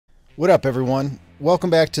What up, everyone? Welcome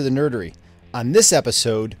back to the Nerdery. On this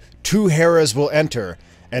episode, 2 Heras will enter,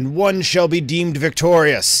 and 1 shall be deemed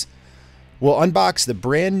victorious. We'll unbox the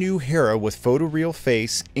brand new Hera with photoreal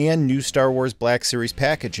face and new Star Wars Black Series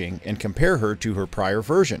packaging and compare her to her prior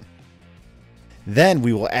version. Then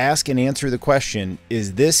we will ask and answer the question,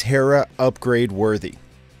 is this Hera upgrade worthy?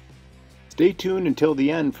 Stay tuned until the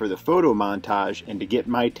end for the photo montage and to get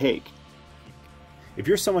my take. If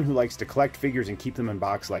you're someone who likes to collect figures and keep them in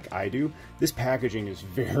box like I do, this packaging is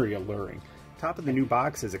very alluring. Top of the new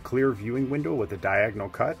box is a clear viewing window with a diagonal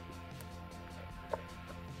cut.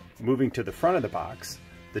 Moving to the front of the box,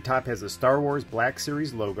 the top has a Star Wars Black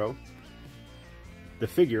Series logo, the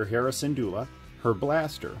figure Hera Syndulla, her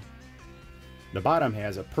blaster. The bottom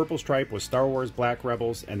has a purple stripe with Star Wars Black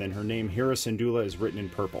Rebels, and then her name Hera Syndulla is written in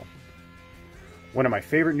purple. One of my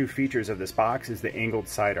favorite new features of this box is the angled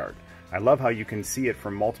side art. I love how you can see it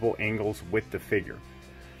from multiple angles with the figure.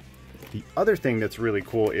 The other thing that's really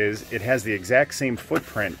cool is it has the exact same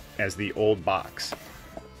footprint as the old box.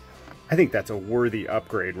 I think that's a worthy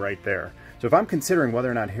upgrade right there. So if I'm considering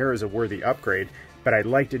whether or not Hera is a worthy upgrade, but I'd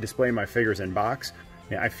like to display my figures in box,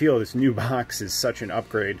 I feel this new box is such an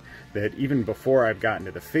upgrade that even before I've gotten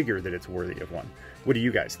to the figure that it's worthy of one. What do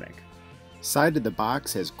you guys think? Side of the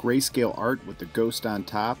box has grayscale art with the ghost on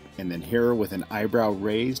top, and then Hera with an eyebrow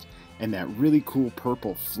raised, and that really cool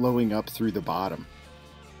purple flowing up through the bottom.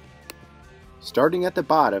 Starting at the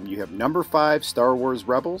bottom, you have number 5 Star Wars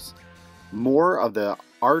Rebels, more of the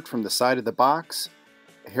art from the side of the box,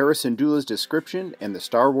 Hera Syndulla's description, and the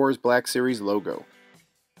Star Wars Black Series logo.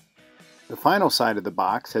 The final side of the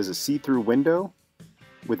box has a see-through window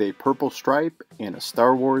with a purple stripe and a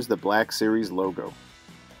Star Wars The Black Series logo.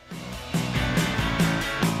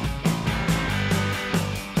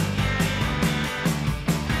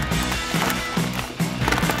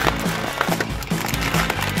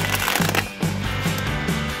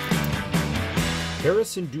 Hera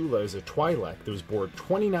Syndulla is a Twi'lek that was born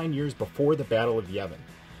 29 years before the Battle of Yavin.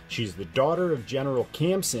 She's the daughter of General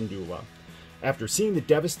Cam Syndula. After seeing the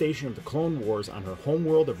devastation of the Clone Wars on her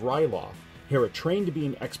homeworld of Ryloth, Hera trained to be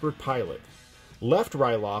an expert pilot, left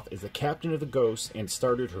Ryloth as the captain of the Ghosts, and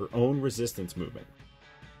started her own resistance movement.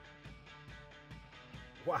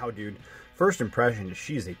 Wow, dude. First impression is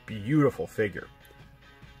she's a beautiful figure.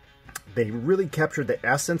 They really captured the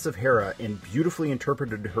essence of Hera and beautifully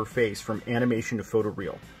interpreted her face from animation to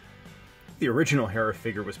photoreal. The original Hera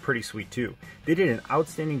figure was pretty sweet too. They did an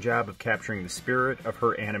outstanding job of capturing the spirit of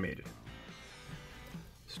her animated.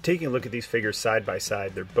 So taking a look at these figures side by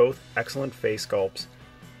side, they're both excellent face sculpts.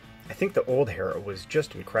 I think the old Hera was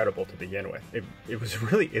just incredible to begin with.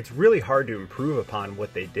 It's really hard to improve upon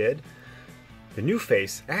what they did. The new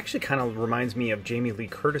face actually kind of reminds me of Jamie Lee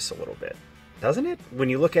Curtis a little bit. Doesn't it? When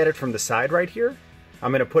you look at it from the side right here,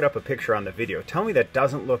 I'm going to put up a picture on the video. Tell me that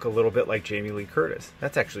doesn't look a little bit like Jamie Lee Curtis.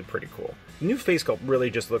 That's actually pretty cool. The new face sculpt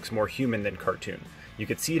really just looks more human than cartoon. You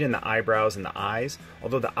could see it in the eyebrows and the eyes,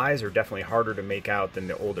 although the eyes are definitely harder to make out than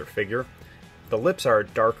the older figure. The lips are a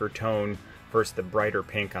darker tone versus the brighter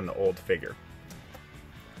pink on the old figure.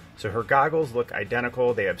 So her goggles look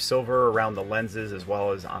identical. They have silver around the lenses as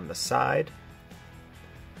well as on the side.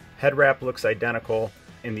 Head wrap looks identical.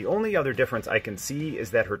 And the only other difference I can see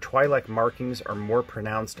is that her Twi'lek markings are more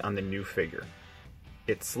pronounced on the new figure.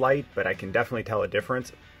 It's slight, but I can definitely tell a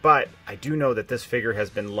difference. But I do know that this figure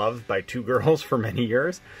has been loved by 2 girls for many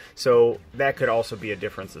years, so that could also be a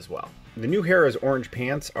difference as well. The new Hera's orange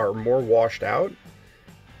pants are more washed out.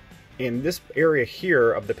 In this area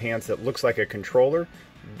here of the pants that looks like a controller,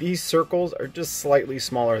 these circles are just slightly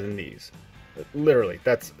smaller than these. Literally,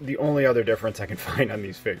 that's the only other difference I can find on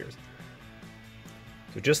these figures.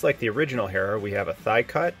 So just like the original Hera, we have a thigh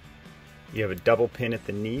cut, you have a double pin at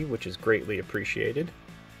the knee, which is greatly appreciated.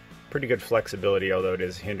 Pretty good flexibility, although it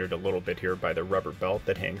is hindered a little bit here by the rubber belt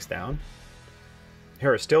that hangs down.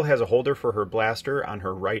 Hera still has a holder for her blaster on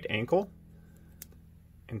her right ankle.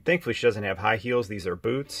 And thankfully she doesn't have high heels, these are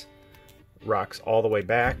boots. Rocks all the way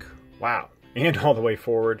back, wow, and all the way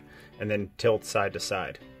forward, and then tilts side to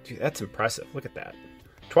side. Dude, that's impressive, look at that.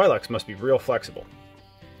 Twi'leks must be real flexible.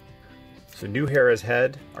 So new Hera's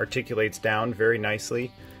head articulates down very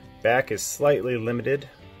nicely. Back is slightly limited.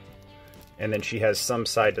 And then she has some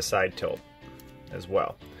side-to-side tilt as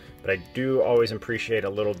well. But I do always appreciate a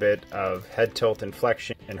little bit of head tilt and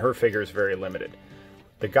flexion, and her figure is very limited.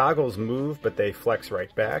 The goggles move, but they flex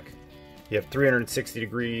right back. You have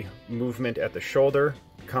 360-degree movement at the shoulder,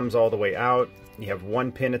 comes all the way out. You have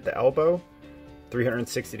 1 pin at the elbow,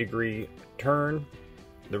 360-degree turn.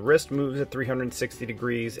 The wrist moves at 360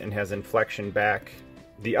 degrees and has inflection back.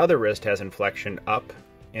 The other wrist has inflection up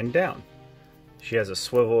and down. She has a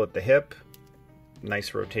swivel at the hip,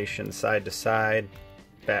 nice rotation side to side,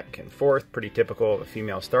 back and forth, pretty typical of a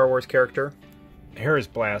female Star Wars character. Hera's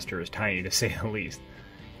blaster is tiny to say the least.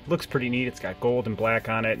 Looks pretty neat. It's got gold and black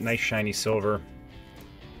on it, nice shiny silver.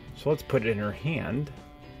 So let's put it in her hand,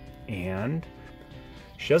 and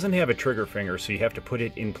she doesn't have a trigger finger, so you have to put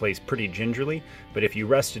it in place pretty gingerly, but if you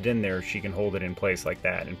rest it in there, she can hold it in place like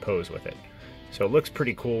that and pose with it. So it looks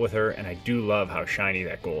pretty cool with her, and I do love how shiny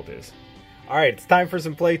that gold is. Alright, it's time for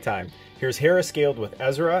some playtime. Here's Hera scaled with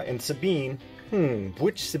Ezra and Sabine.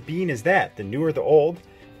 Which Sabine is that? The new or the old?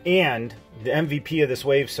 And the MVP of this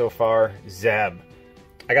wave so far, Zeb.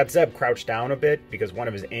 I got Zeb crouched down a bit because one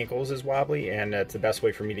of his ankles is wobbly, and that's the best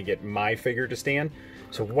way for me to get my figure to stand.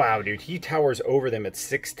 So wow, dude, he towers over them at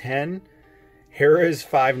 6'10". Hera is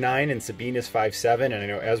 5'9", and Sabine is 5'7", and I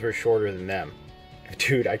know Ezra's shorter than them.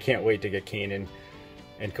 Dude, I can't wait to get Kanan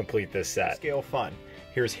and complete this set. Scale fun.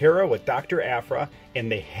 Here's Hera with Dr. Aphra,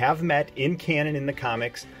 and they have met in canon in the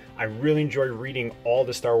comics. I really enjoy reading all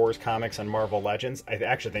the Star Wars comics on Marvel Legends. I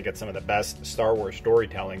actually think it's some of the best Star Wars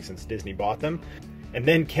storytelling since Disney bought them. And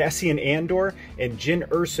then Cassian Andor and Jyn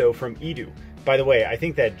Erso from Edu. By the way, I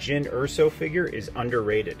think that Jyn Erso figure is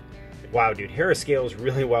underrated. Wow, dude, Hera scales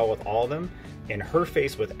really well with all of them, and her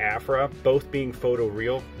face with Aphra, both being photo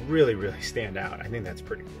real, really stand out. I think that's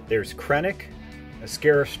pretty cool. There's Krennic, a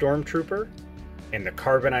Scarif Stormtrooper, and the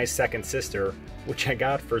carbonized second sister, which I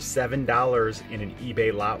got for $7 in an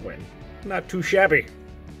eBay lot win. Not too shabby.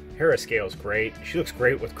 Hera scales great. She looks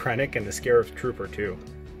great with Krennic and the Scarif Trooper too.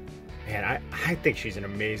 Man, I think she's an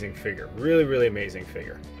amazing figure. Really amazing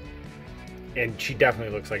figure. And she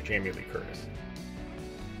definitely looks like Jamie Lee Curtis.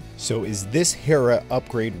 So is this Hera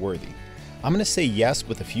upgrade worthy? I'm going to say yes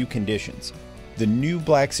with a few conditions. The new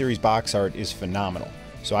Black Series box art is phenomenal,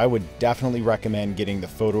 so I would definitely recommend getting the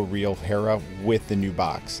photoreal Hera with the new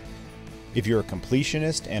box. If you're a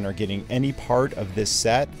completionist and are getting any part of this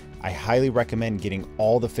set, I highly recommend getting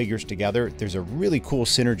all the figures together. There's a really cool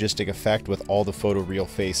synergistic effect with all the photoreal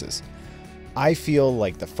faces. I feel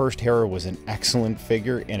like the first Hera was an excellent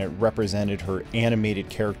figure and it represented her animated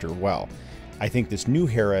character well. I think this new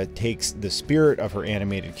Hera takes the spirit of her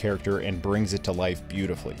animated character and brings it to life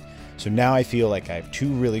beautifully. So now I feel like I have two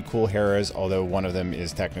really cool Heras, although one of them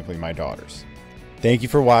is technically my daughter's. Thank you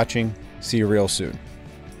for watching. See you real soon.